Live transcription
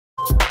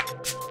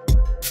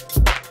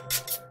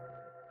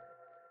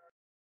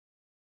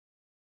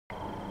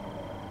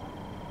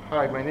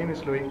Hi, my name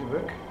is Loic De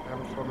Buck.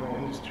 I'm from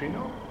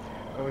Industruino.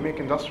 We make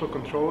industrial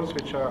controls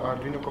which are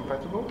Arduino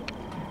compatible,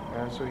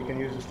 so you can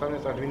use the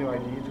standard Arduino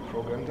IDE to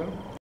program them.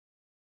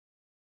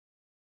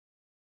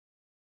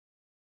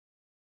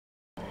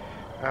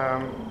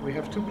 We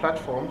have two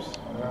platforms.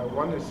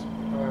 One is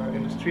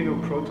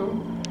Industruino Proto,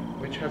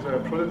 which has a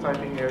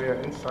prototyping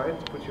area inside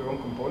to put your own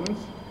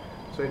components.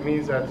 So it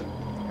means that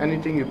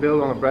anything you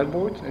build on a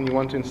breadboard and you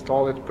want to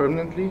install it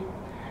permanently,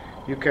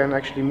 you can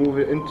actually move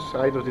it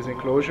inside of this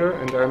enclosure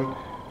and then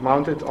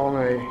mount it on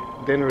a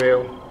DIN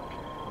rail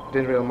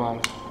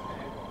mount.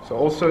 So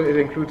also it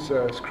includes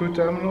screw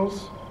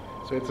terminals,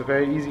 so it's a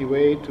very easy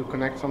way to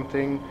connect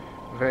something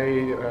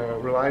very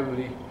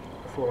reliably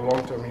for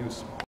long-term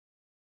use.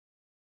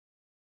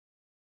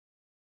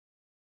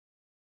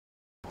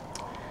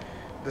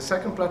 The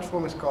second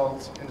platform is called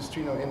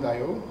Industruino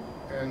Ind.io,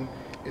 and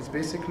it's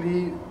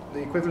basically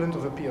the equivalent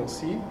of a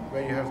PLC,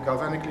 where you have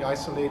galvanically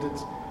isolated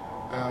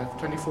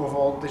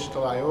 24-volt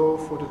digital I/O,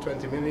 4 to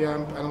 20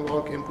 milliamp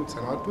analog inputs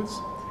and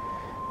outputs,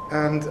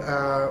 and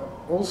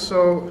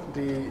also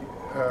the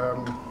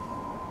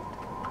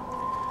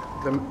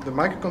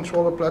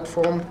microcontroller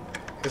platform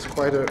is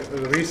quite a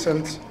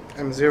recent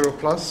M0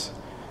 Plus,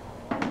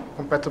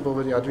 compatible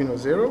with the Arduino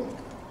Zero,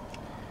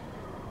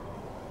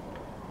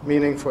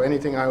 meaning for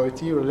anything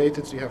IoT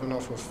related, you have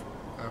enough of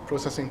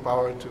processing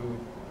power to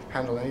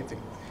handle anything.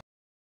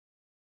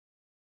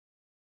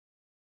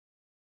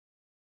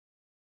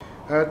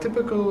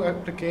 Typical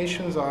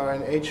applications are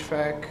in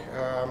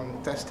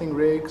HVAC, testing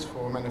rigs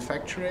for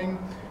manufacturing,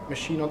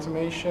 machine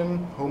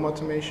automation, home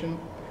automation.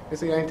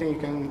 Basically anything you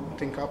can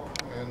think up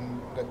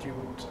and that you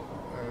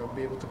would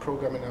be able to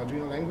program in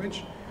Arduino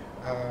language,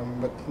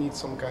 but need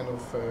some kind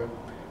of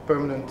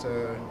permanent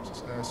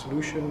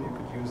solution, you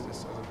could use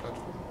this as a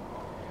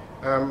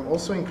platform.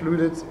 Also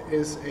included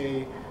is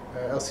a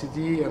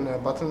LCD and a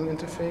button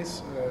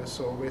interface,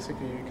 so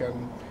basically you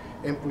can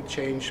input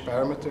change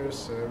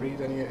parameters,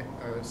 read any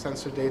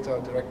sensor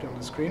data directly on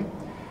the screen.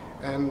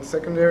 And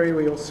secondary,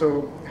 we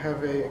also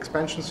have an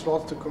expansion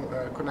slot to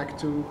connect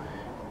to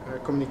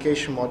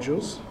communication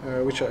modules,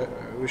 which I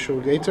will show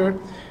later.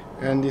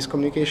 And these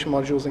communication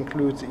modules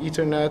include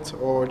Ethernet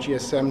or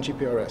GSM,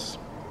 GPRS.